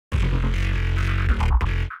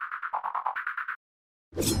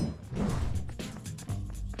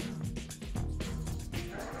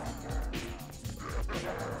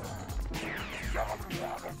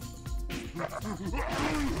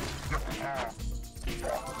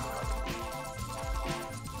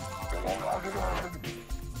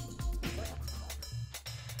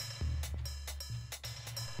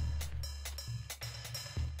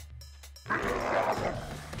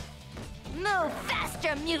Move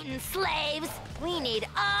faster, mutant slaves! We need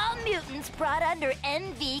all mutants brought under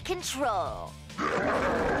NV control.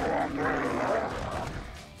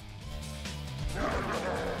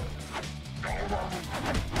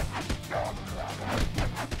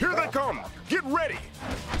 Here they come! Get ready!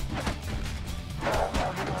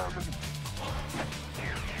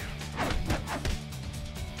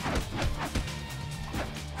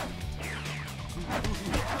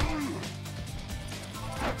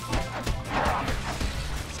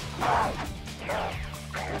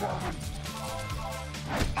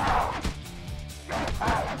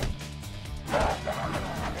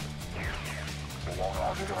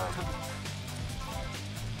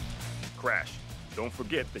 Crash, don't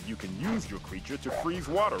forget that you can use your creature to freeze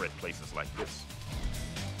water at places like this.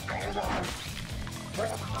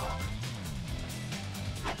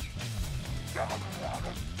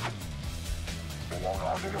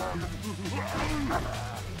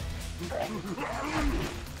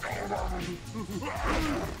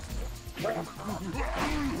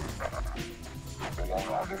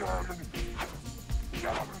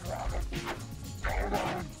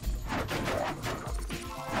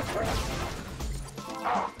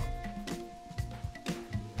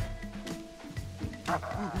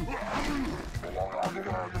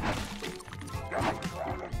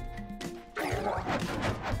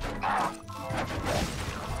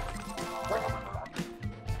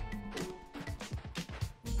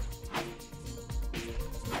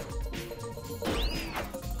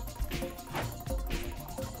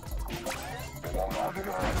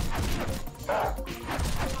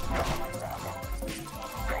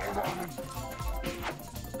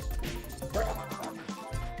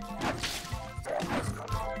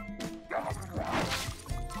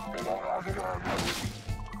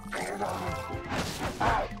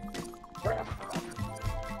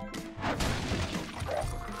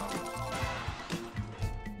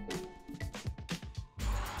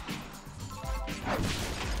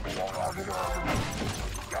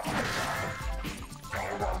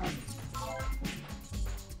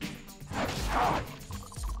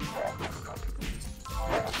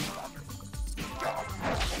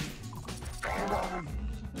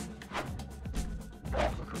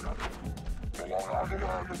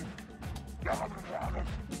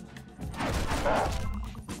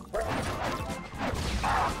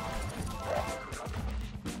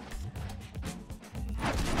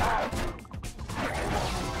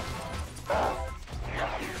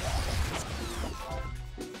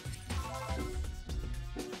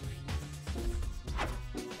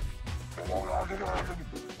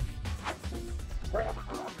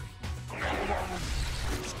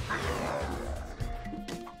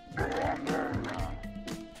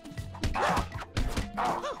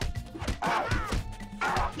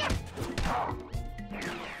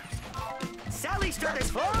 Sally stirred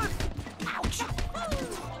his foot! Ouch!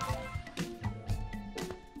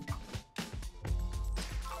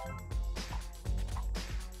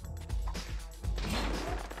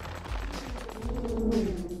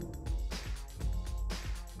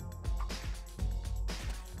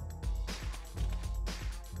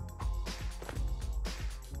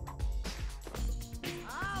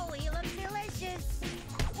 Oh, he looks delicious.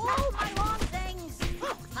 Oh, my long things.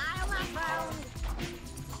 File not found.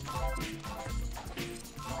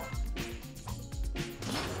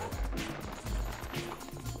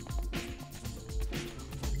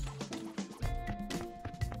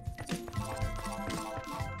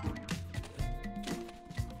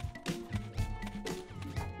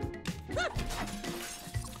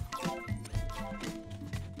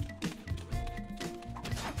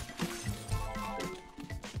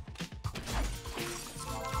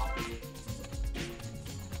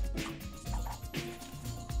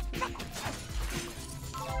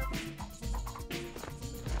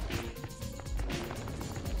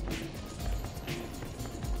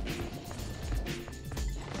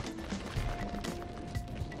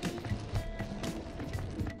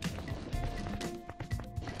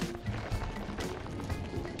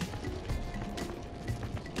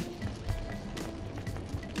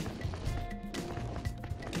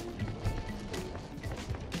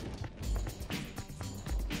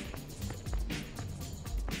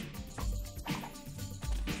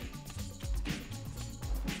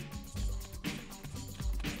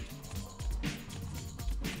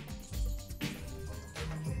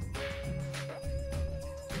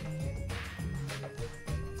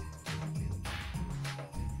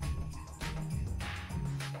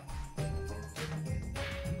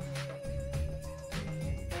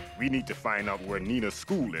 We need to find out where Nina's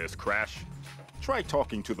school is, Crash. Try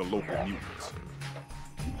talking to the local mutants.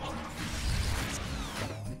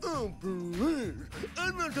 Oh, please.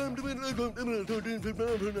 I'm not time to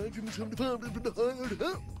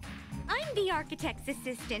I'm the architect's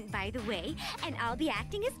assistant, by the way, and I'll be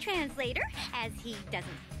acting as translator, as he doesn't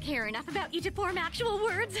care enough about you to form actual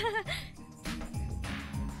words.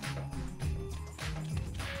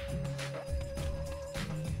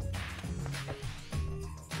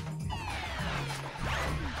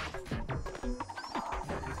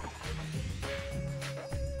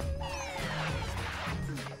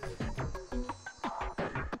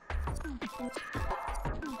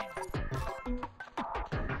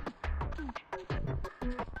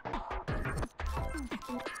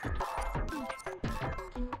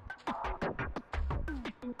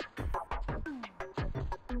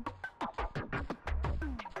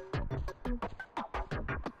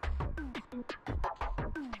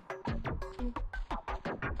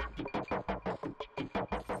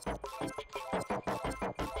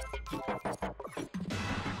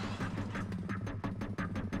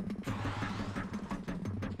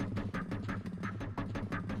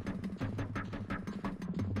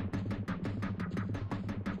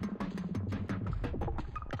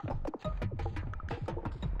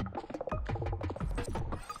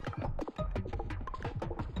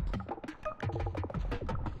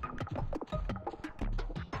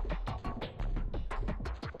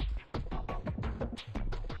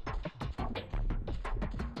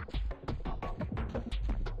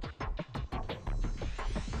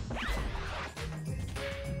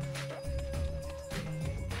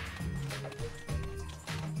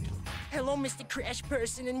 Hello, Mr. Crash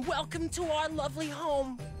Person, and welcome to our lovely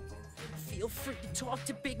home. Feel free to talk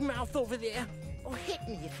to Big Mouth over there, or hit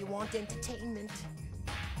me if you want entertainment.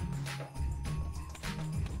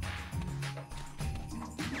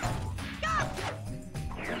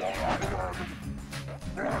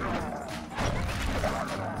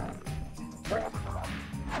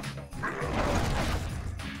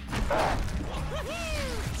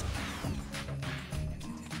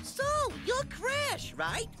 So, you're Crash,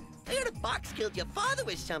 right? I heard a box killed your father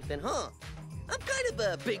or something, huh? I'm kind of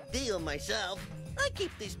a big deal myself. I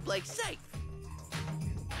keep this place safe.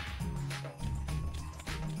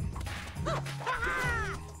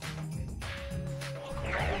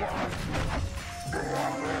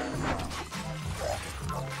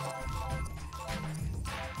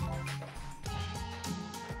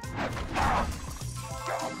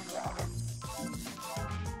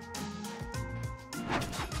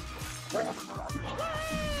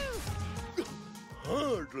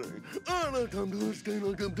 Hardly. I don't come to stay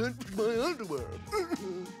like I'm done with my underwear.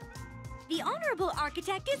 The Honorable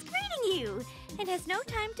Architect is greeting you, and has no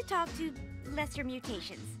time to talk to lesser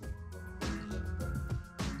mutations.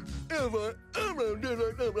 If I ever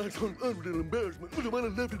did some little embarrassment, would have I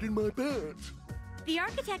left it in my pants? The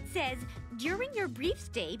Architect says, during your brief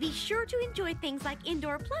stay, be sure to enjoy things like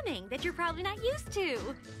indoor plumbing that you're probably not used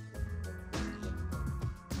to.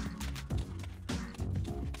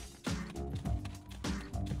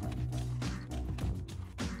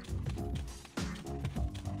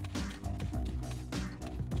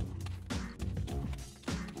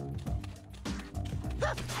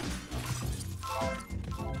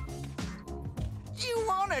 You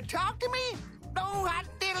wanna talk to me? Oh, hot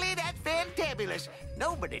diddly, that's fantabulous.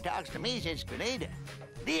 Nobody talks to me since Grenada.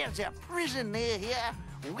 There's a prison near here.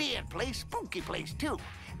 Weird place, spooky place, too.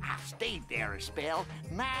 I stayed there a spell.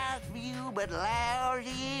 Nice view, but lousy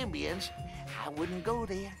ambience. I wouldn't go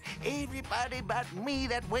there. Everybody but me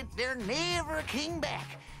that went there never came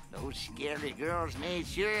back. Those scary girls made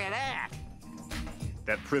sure of that.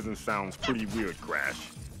 That prison sounds pretty weird,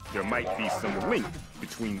 Crash. There might be some link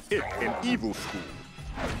between it and Evil School.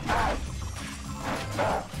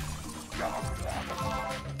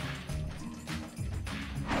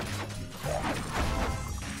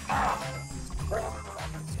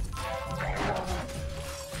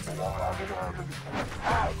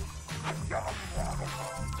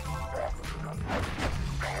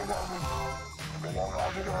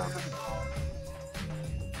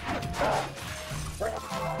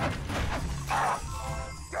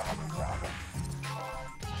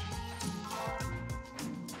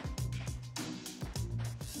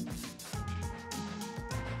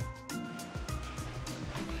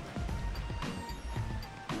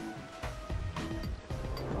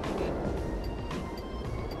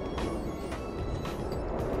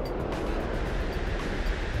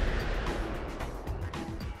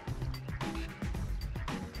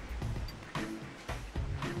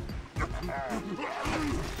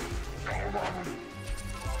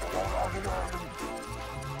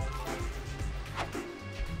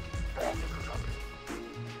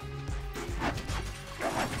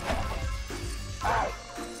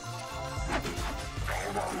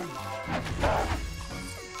 Attack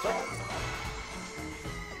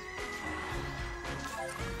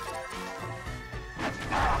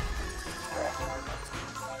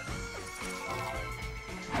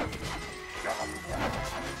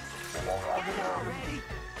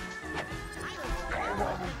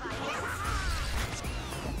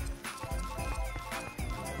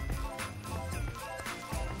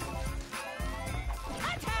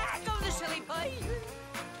of the silly pie!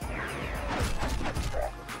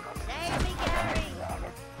 Save me, Gary.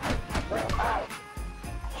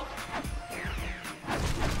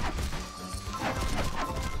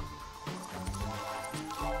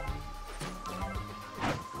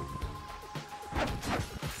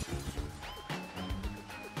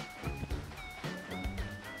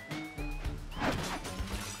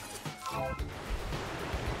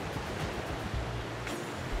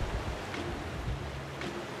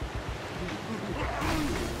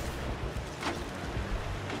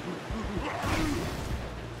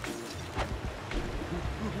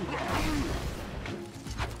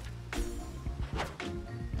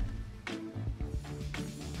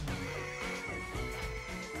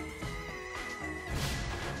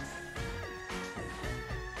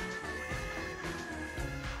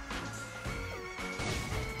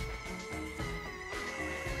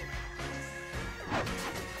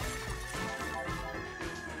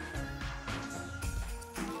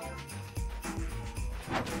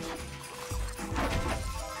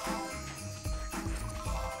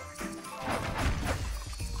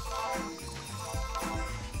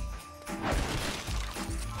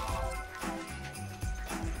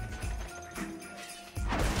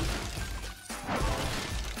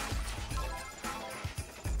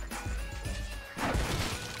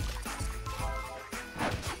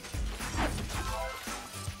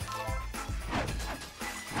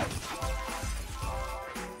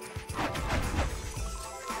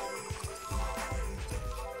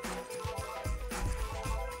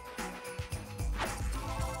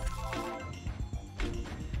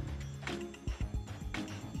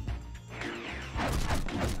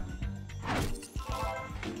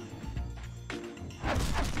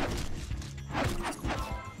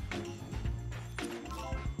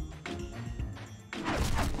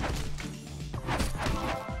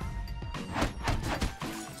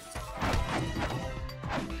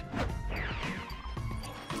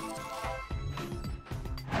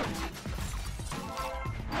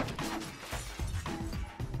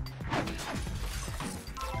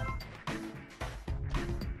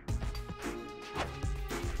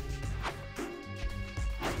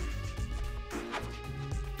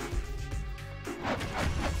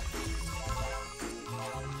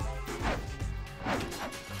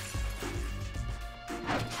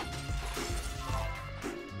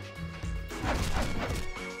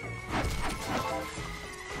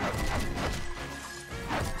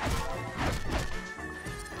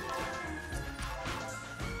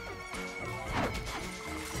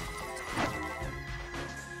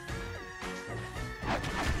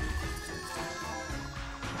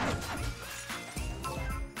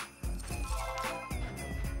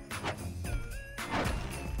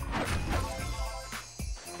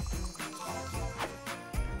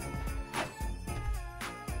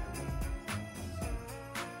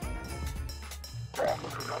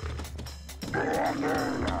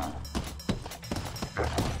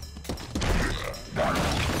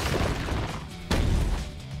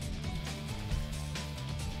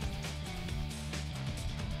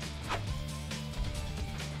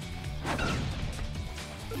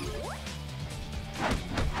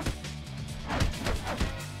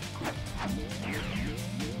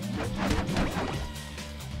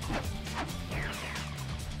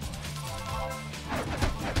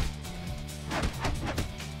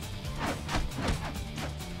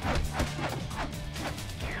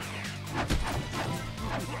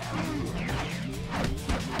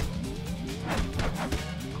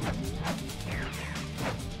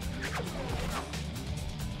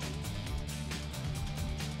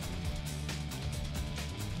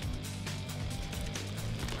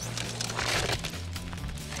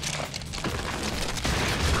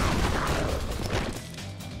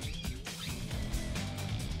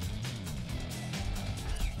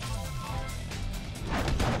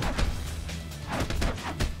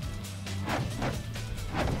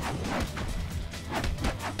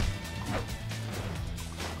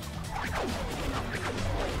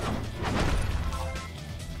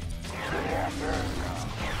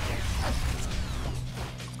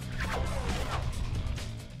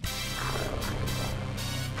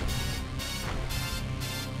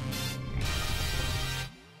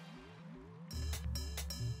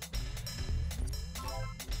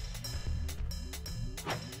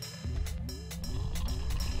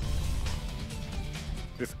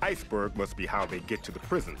 This iceberg must be how they get to the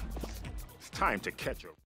prison. It's time to catch her.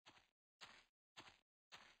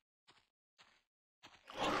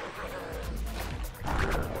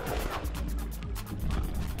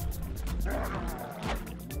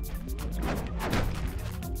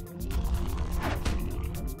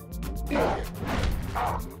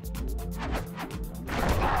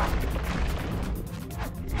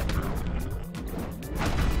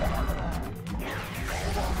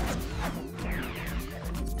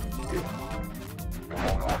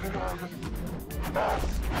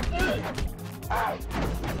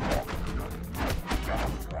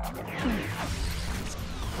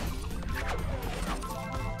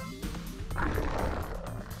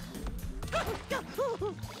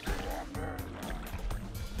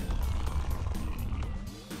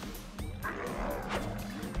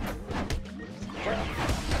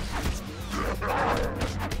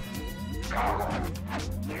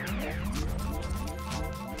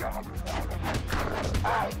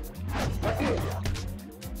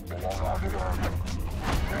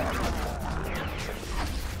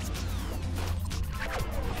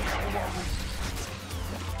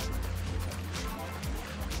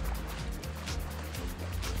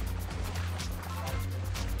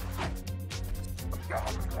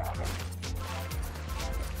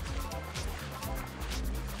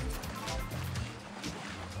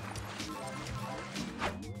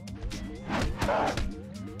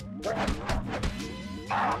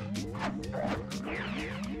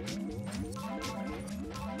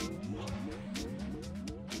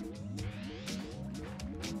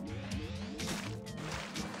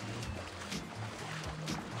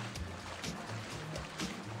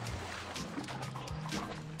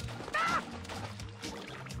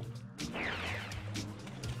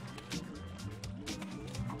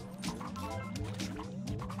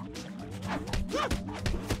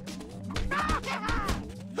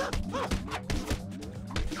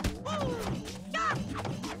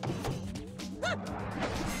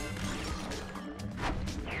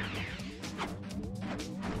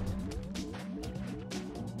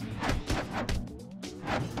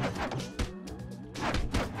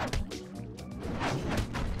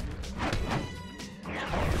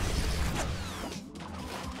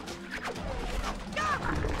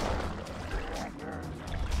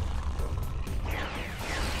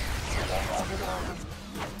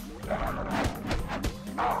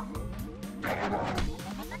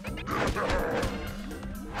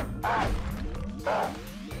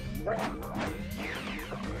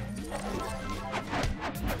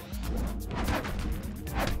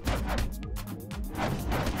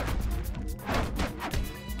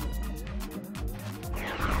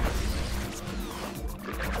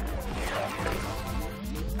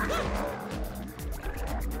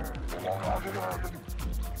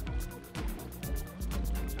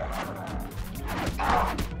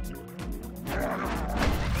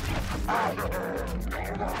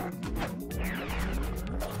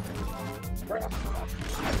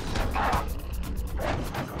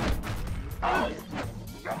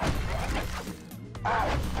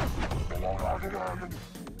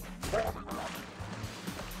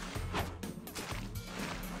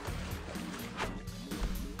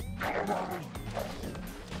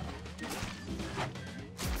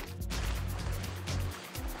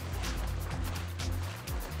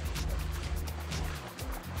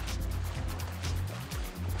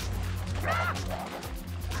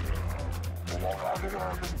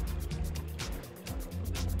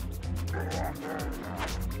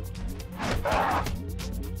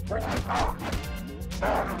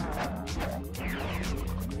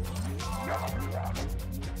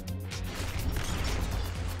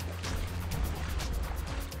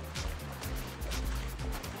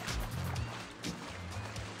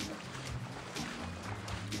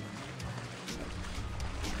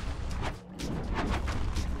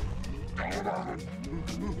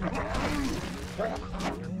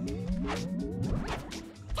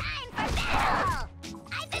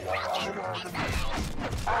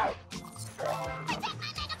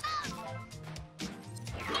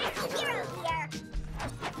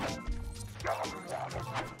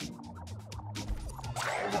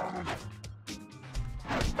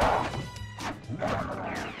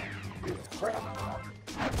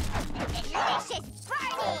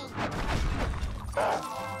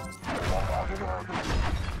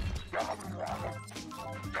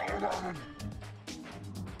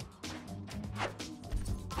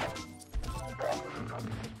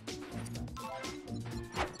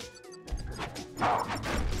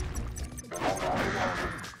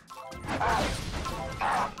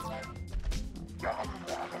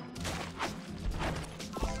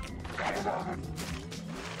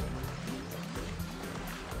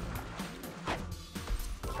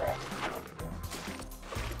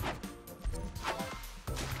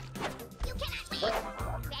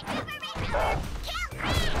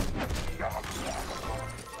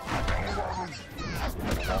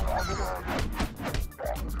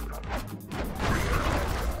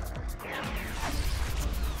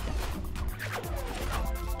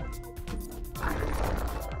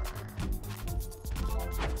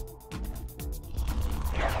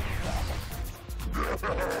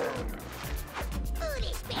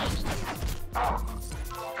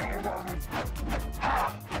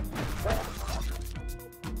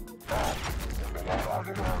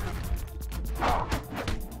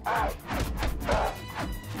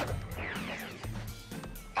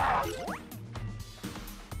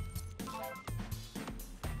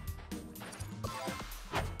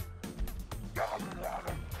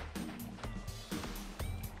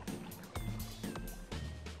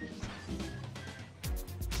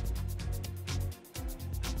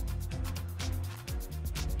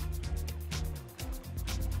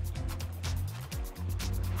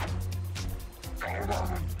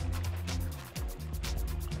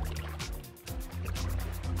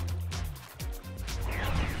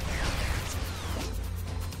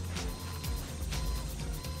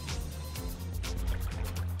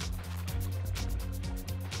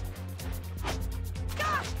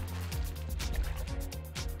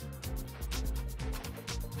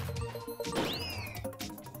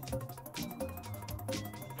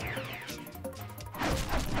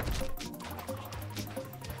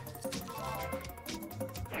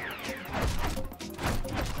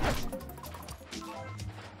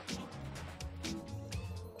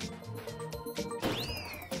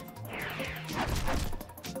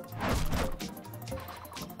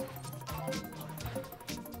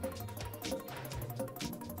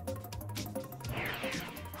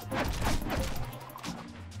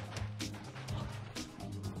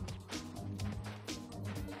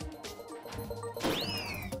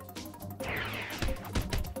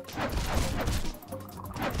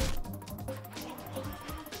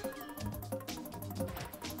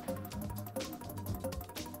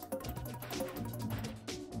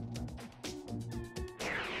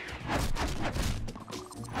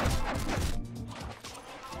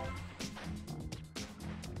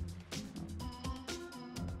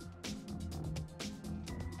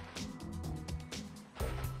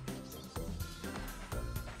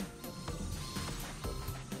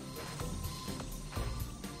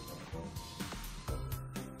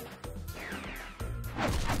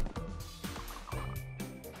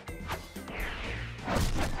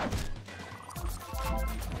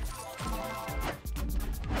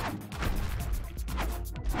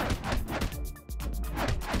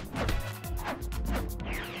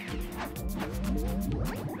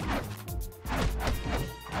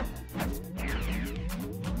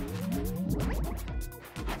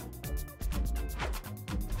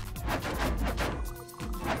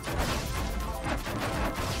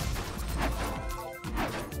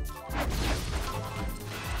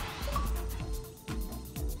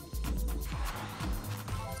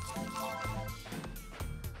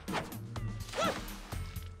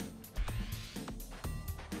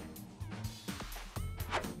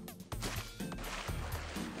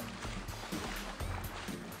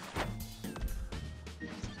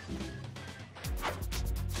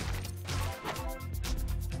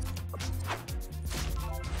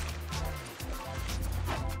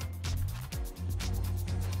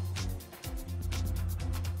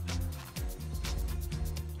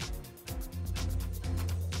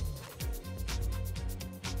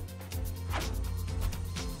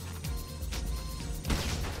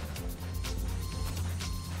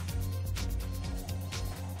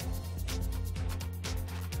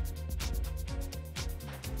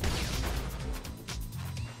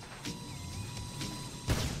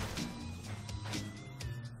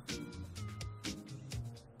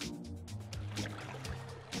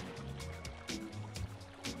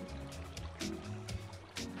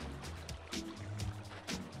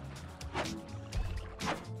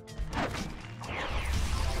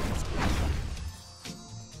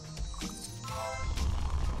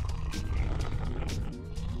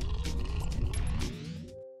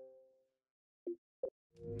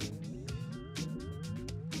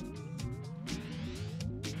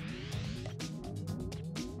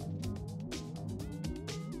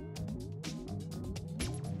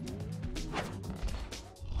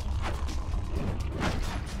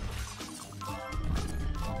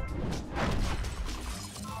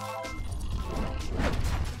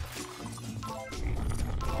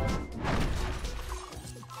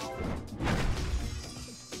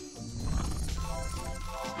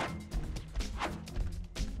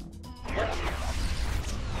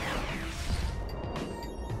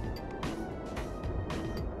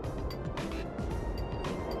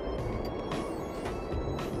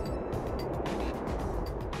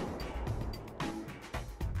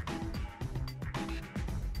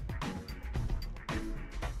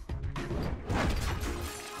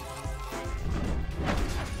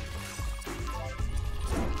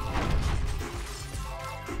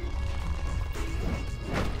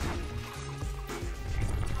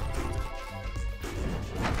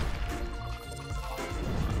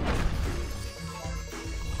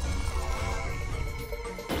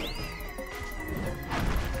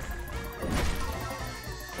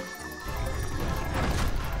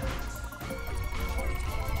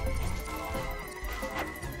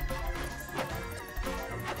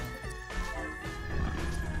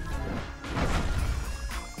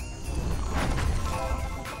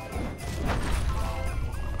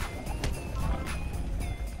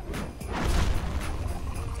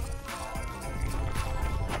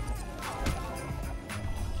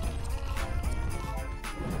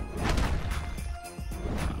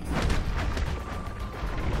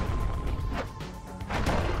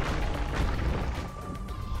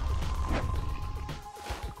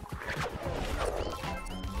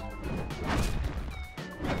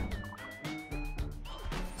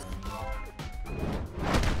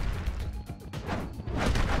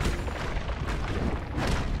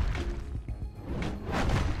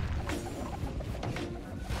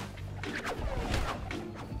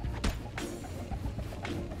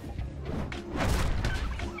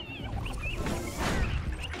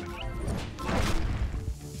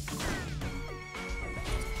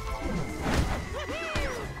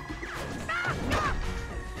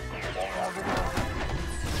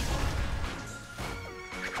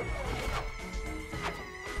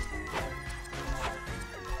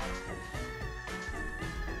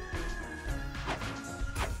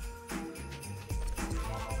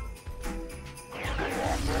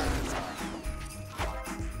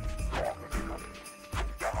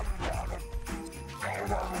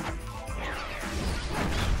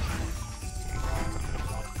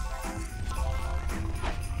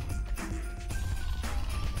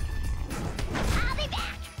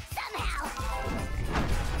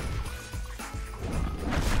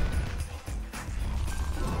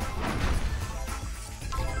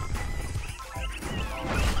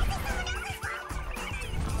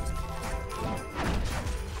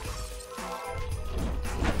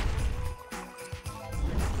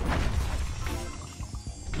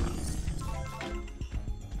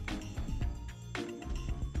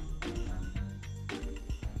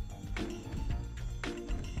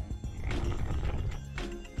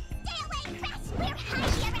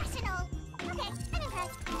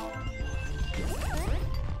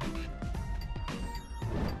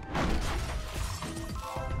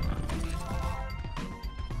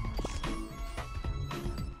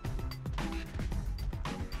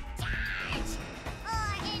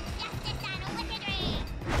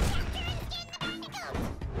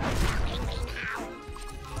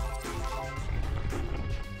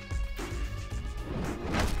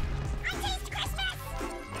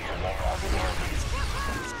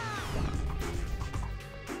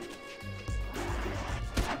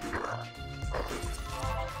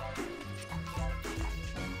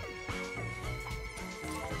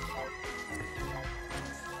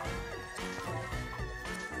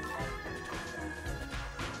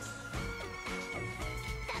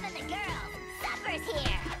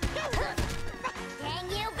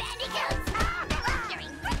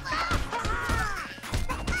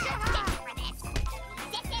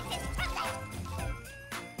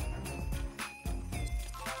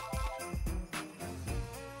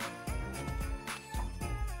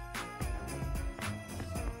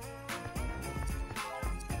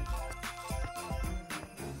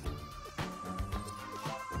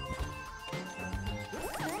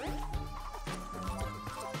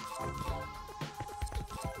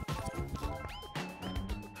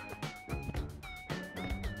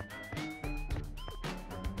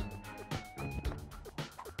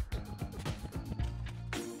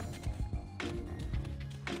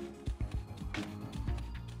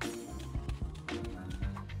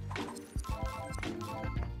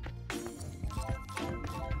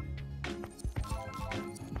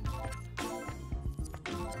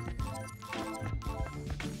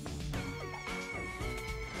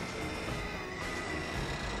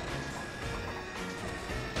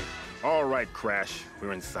 All right, Crash,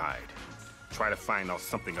 we're inside. Try to find out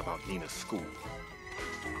something about Nina's school.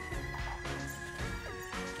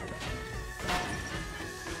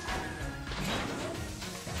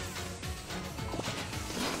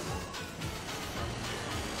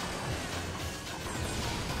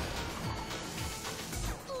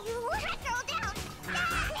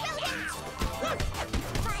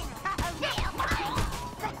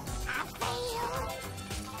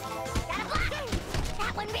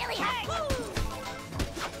 That one really hurt.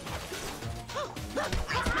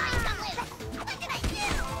 Let's find something. What did I do?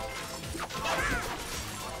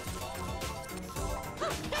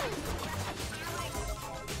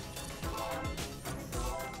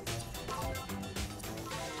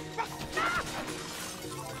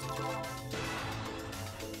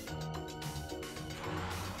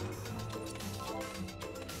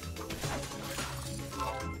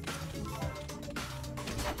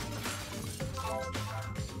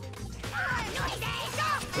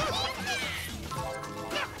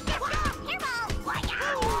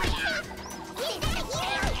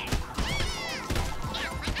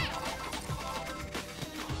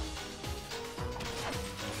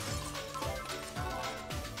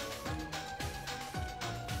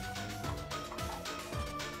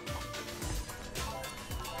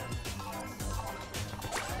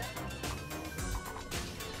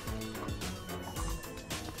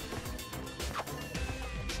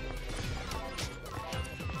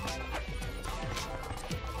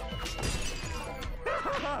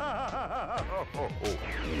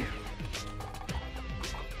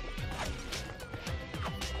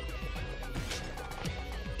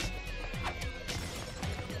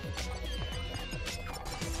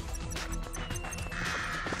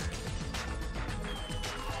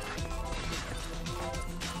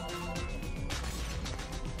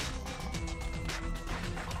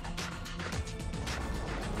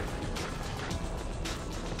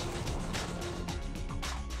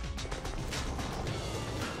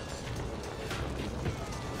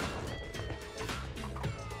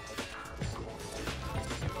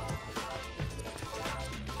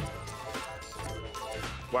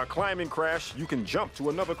 While climbing, Crash, you can jump to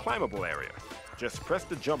another climbable area. Just press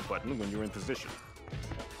the jump button when you're in position.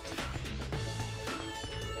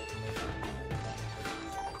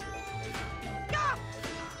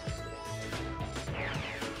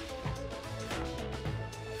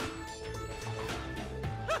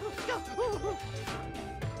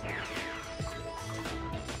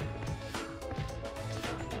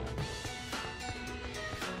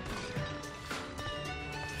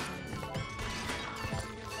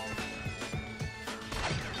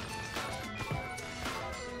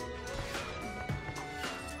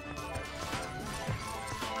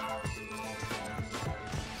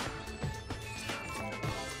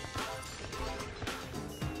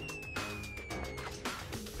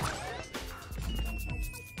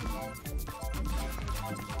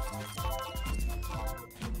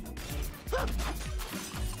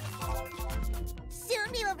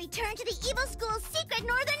 Soon we will return to the Evil School's secret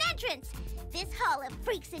northern entrance. This Hall of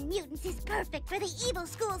Freaks and Mutants is perfect for the Evil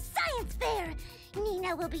School's science fair.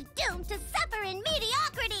 Nina will be doomed to suffer in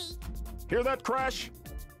mediocrity. Hear that, Crash?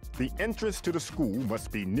 The entrance to the school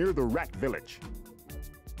must be near the Rat Village.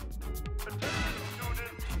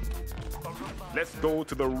 Let's go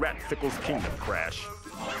to the Rat Fickle's kingdom, Crash.